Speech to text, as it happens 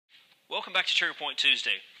Welcome back to Trigger Point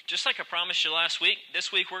Tuesday. Just like I promised you last week,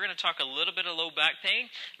 this week we're going to talk a little bit of low back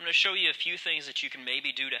pain. I'm going to show you a few things that you can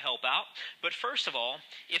maybe do to help out. But first of all,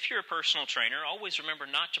 if you're a personal trainer, always remember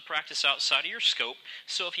not to practice outside of your scope.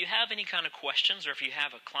 So if you have any kind of questions or if you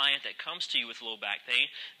have a client that comes to you with low back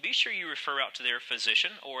pain, be sure you refer out to their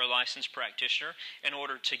physician or a licensed practitioner in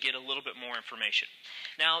order to get a little bit more information.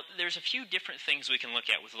 Now, there's a few different things we can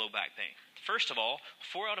look at with low back pain. First of all,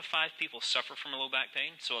 4 out of 5 people suffer from low back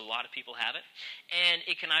pain, so a lot of people have it, and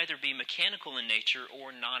it can either be mechanical in nature or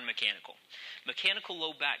non-mechanical. Mechanical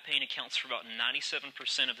low back pain accounts for about 97%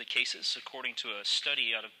 of the cases, according to a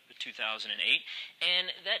study out of 2008, and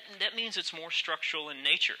that means it's more structural in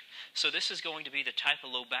nature. So this is going to be the type of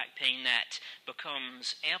low back pain that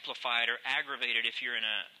becomes amplified or aggravated if you're in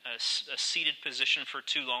a seated position for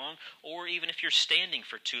too long, or even if you're standing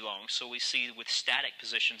for too long. So we see with static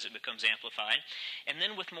positions it becomes amplified. And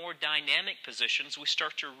then with more dynamic positions, we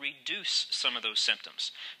start to reduce some of those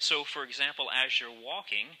symptoms. So for example, as you're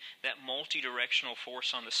walking, that multi-directional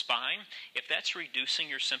force on the spine, if that's reducing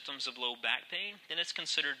your symptoms of low back pain, then it's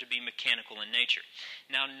considered to be mechanical in nature.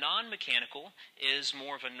 Now, non-mechanical is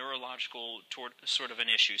more of a neurological sort of an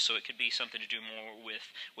issue. So it could be something to do more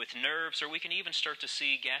with nerves, or we can even start to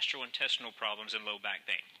see gastrointestinal problems in low back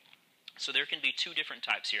pain. So there can be 2 different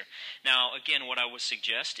types here. Now, again, what I would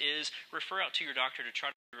suggest is refer out to your doctor to try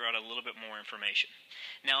to figure out a little bit more information.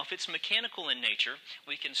 Now, if it's mechanical in nature,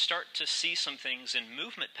 we can start to see some things in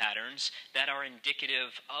movement patterns that are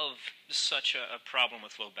indicative of such a problem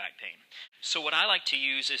with low back pain. So what I like to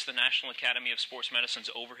use is the National Academy of Sports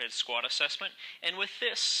Medicine's overhead squat assessment. And with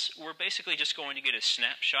this, we're basically just going to get a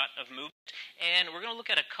snapshot of movement. And we're going to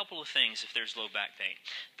look at a couple of things if there's low back pain.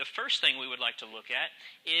 The first thing we would like to look at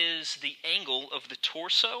is the angle of the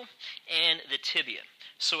torso and the tibia.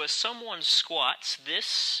 So as someone squats,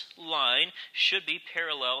 this line should be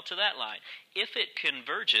parallel to that line. If it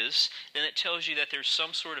converges, then it tells you that there's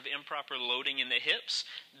some sort of improper loading in the hips.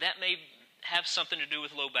 That may have something to do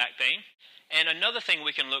with low back pain. And another thing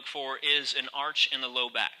we can look for is an arch in the low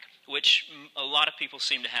back, which a lot of people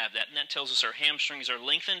seem to have that. And that tells us our hamstrings are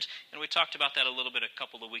lengthened, and we talked about that a little bit a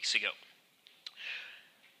couple of weeks ago.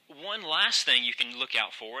 One last thing you can look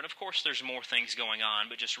out for, and of course there's more things going on,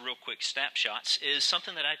 but just real quick snapshots, is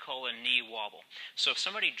something that I call a knee wobble. So if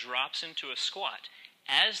somebody drops into a squat,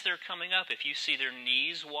 as they're coming up, if you see their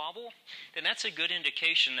knees wobble, then that's a good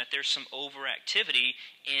indication that there's some overactivity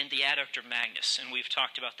in the adductor magnus, and we've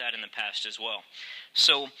talked about that in the past as well.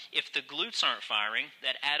 So if the glutes aren't firing,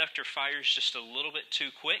 that adductor fires just a little bit too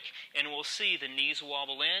quick, and we'll see the knees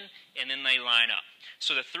wobble in, and then they line up.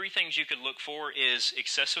 So the 3 things you could look for is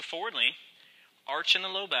excessive forward lean, arch in the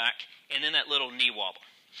low back, and then that little knee wobble.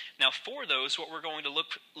 Now for those, what we're going to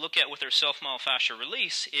look at with our self-myofascial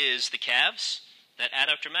release is the calves, that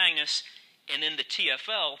adductor magnus, and then the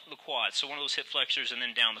TFL, the quad. So one of those hip flexors and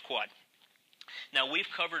then down the quad. Now we've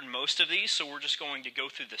covered most of these, so we're just going to go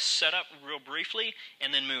through the setup real briefly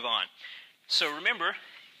and then move on. So remember,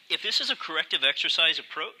 if this is a corrective exercise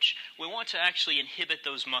approach, we want to actually inhibit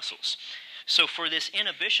those muscles. So for this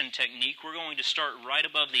inhibition technique, we're going to start right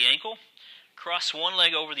above the ankle, cross one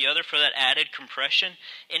leg over the other for that added compression.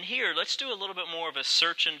 And here, let's do a little bit more of a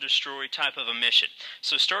search and destroy type of a mission.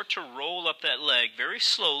 So start to roll up that leg very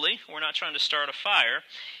slowly. We're not trying to start a fire.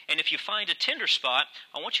 And if you find a tender spot,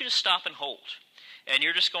 I want you to stop and hold. And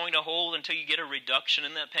you're just going to hold until you get a reduction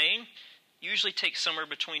in that pain. Usually takes somewhere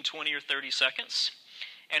between 20 or 30 seconds.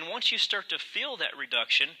 And once you start to feel that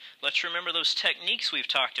reduction, let's remember those techniques we've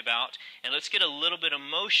talked about, and let's get a little bit of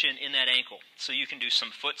motion in that ankle. So you can do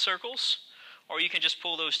some foot circles, or you can just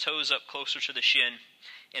pull those toes up closer to the shin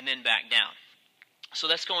and then back down. So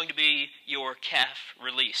that's going to be your calf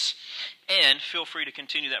release. And feel free to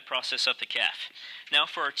continue that process up the calf. Now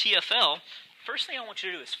for our TFL, first thing I want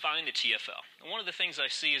you to do is find the TFL. And one of the things I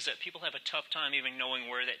see is that people have a tough time even knowing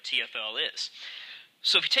where that TFL is.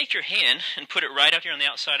 So if you take your hand and put it right out here on the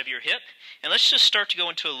outside of your hip, and let's just start to go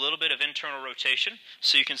into a little bit of internal rotation.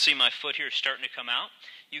 So you can see my foot here starting to come out.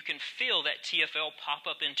 You can feel that TFL pop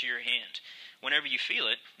up into your hand. Whenever you feel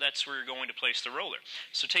it, that's where you're going to place the roller.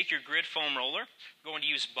 So take your grid foam roller, we're going to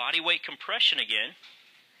use body weight compression again,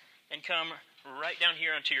 and come right down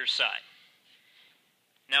here onto your side.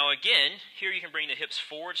 Now again, here you can bring the hips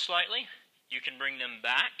forward slightly, you can bring them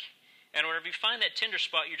back, and whenever you find that tender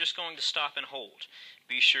spot, you're just going to stop and hold.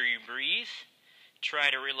 Be sure you breathe,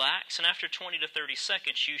 try to relax, and after 20 to 30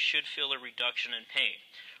 seconds, you should feel a reduction in pain.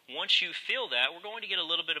 Once you feel that, we're going to get a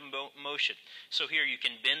little bit of motion. So here you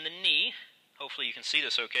can bend the knee. Hopefully you can see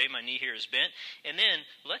this okay. My knee here is bent. And then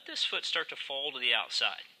let this foot start to fall to the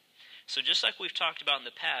outside. So just like we've talked about in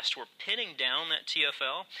the past, we're pinning down that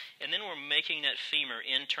TFL, and then we're making that femur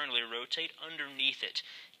internally rotate underneath it,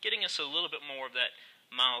 getting us a little bit more of that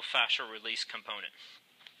myofascial release component.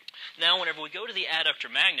 Now, whenever we go to the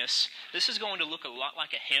adductor magnus, this is going to look a lot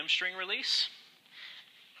like a hamstring release.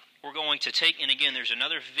 We're going to take, and again, there's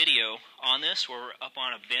another video on this where we're up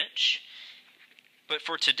on a bench. But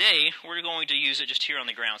for today, we're going to use it just here on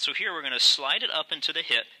the ground. So here we're going to slide it up into the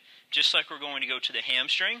hip, just like we're going to go to the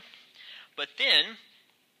hamstring. But then,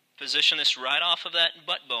 position this right off of that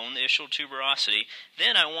butt bone, the ischial tuberosity.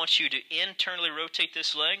 Then I want you to internally rotate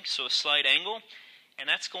this leg, so a slight angle, and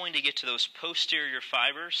that's going to get to those posterior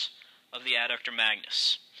fibers of the adductor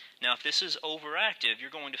magnus. Now, if this is overactive, you're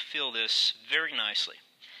going to feel this very nicely.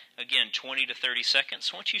 Again, 20 to 30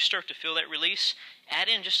 seconds. Once you start to feel that release, add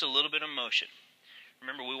in just a little bit of motion.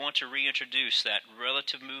 Remember, we want to reintroduce that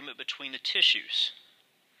relative movement between the tissues.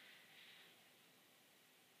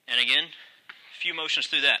 And again, a few motions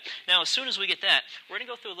through that. Now, as soon as we get that, we're going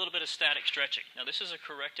to go through a little bit of static stretching. Now, this is a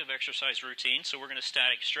corrective exercise routine, so we're going to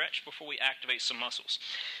static stretch before we activate some muscles.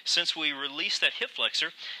 Since we release that hip flexor,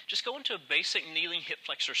 just go into a basic kneeling hip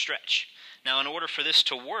flexor stretch. Now, in order for this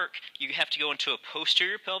to work, you have to go into a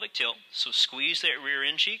posterior pelvic tilt, so squeeze that rear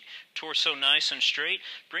end cheek, torso nice and straight,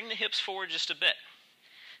 bring the hips forward just a bit.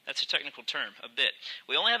 That's a technical term, a bit.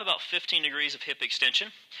 We only have about 15 degrees of hip extension,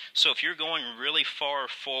 so if you're going really far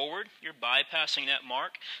forward, you're bypassing that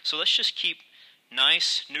mark. So let's just keep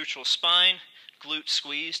nice, neutral spine, glute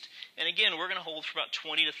squeezed, and again, we're going to hold for about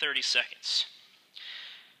 20 to 30 seconds.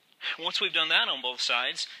 Once we've done that on both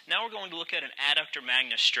sides, now we're going to look at an adductor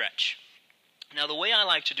magnus stretch. Now, the way I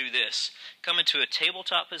like to do this, come into a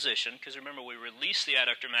tabletop position, because remember, we release the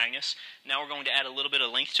adductor magnus. Now we're going to add a little bit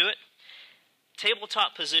of length to it.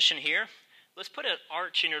 Tabletop position here. Let's put an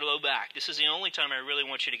arch in your low back. This is the only time I really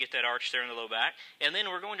want you to get that arch there in the low back. And then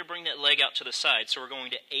we're going to bring that leg out to the side. So we're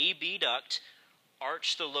going to abduct,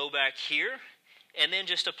 arch the low back here, and then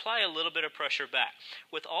just apply a little bit of pressure back.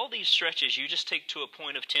 With all these stretches, you just take to a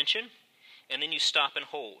point of tension, and then you stop and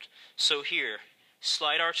hold. So here,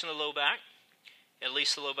 slight arch in the low back. At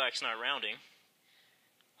least the low back's not rounding.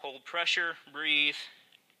 Hold pressure, breathe,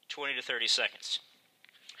 20 to 30 seconds.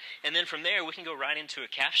 And then from there, we can go right into a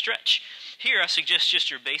calf stretch. Here, I suggest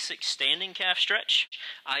just your basic standing calf stretch.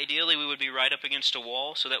 Ideally, we would be right up against a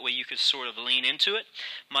wall, so that way you could sort of lean into it.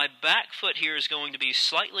 My back foot here is going to be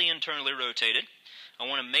slightly internally rotated. I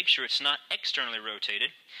want to make sure it's not externally rotated.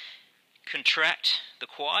 Contract the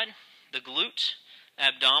quad, the glute,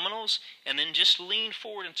 abdominals, and then just lean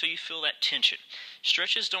forward until you feel that tension.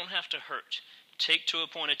 Stretches don't have to hurt. Take to a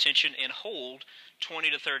point of tension and hold 20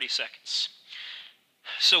 to 30 seconds.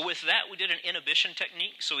 So with that, we did an inhibition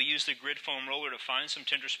technique. So we used the grid foam roller to find some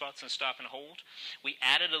tender spots and stop and hold. We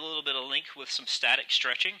added a little bit of length with some static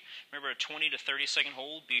stretching. Remember, a 20 to 30 second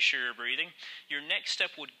hold, be sure you're breathing. Your next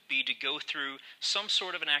step would be to go through some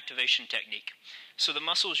sort of an activation technique. So the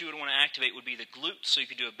muscles you would want to activate would be the glutes, so you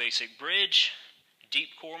could do a basic bridge, deep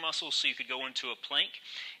core muscles, so you could go into a plank.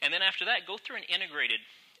 And then after that, go through an integrated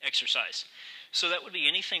exercise. So that would be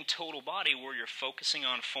anything total body where you're focusing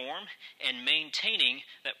on form and maintaining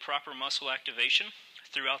that proper muscle activation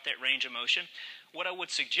throughout that range of motion. What I would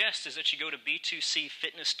suggest is that you go to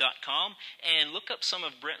b2cfitness.com and look up some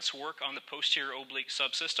of Brent's work on the posterior oblique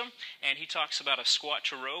subsystem, and he talks about a squat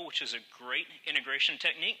to row, which is a great integration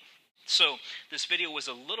technique. So this video was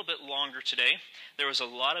a little bit longer today. There was a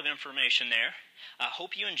lot of information there. I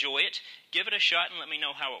hope you enjoy it. Give it a shot and let me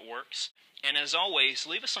know how it works. And as always,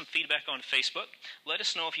 leave us some feedback on Facebook. Let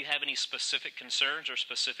us know if you have any specific concerns or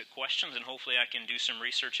specific questions, and hopefully I can do some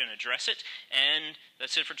research and address it. And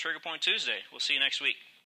that's it for Trigger Point Tuesday. We'll see you next week.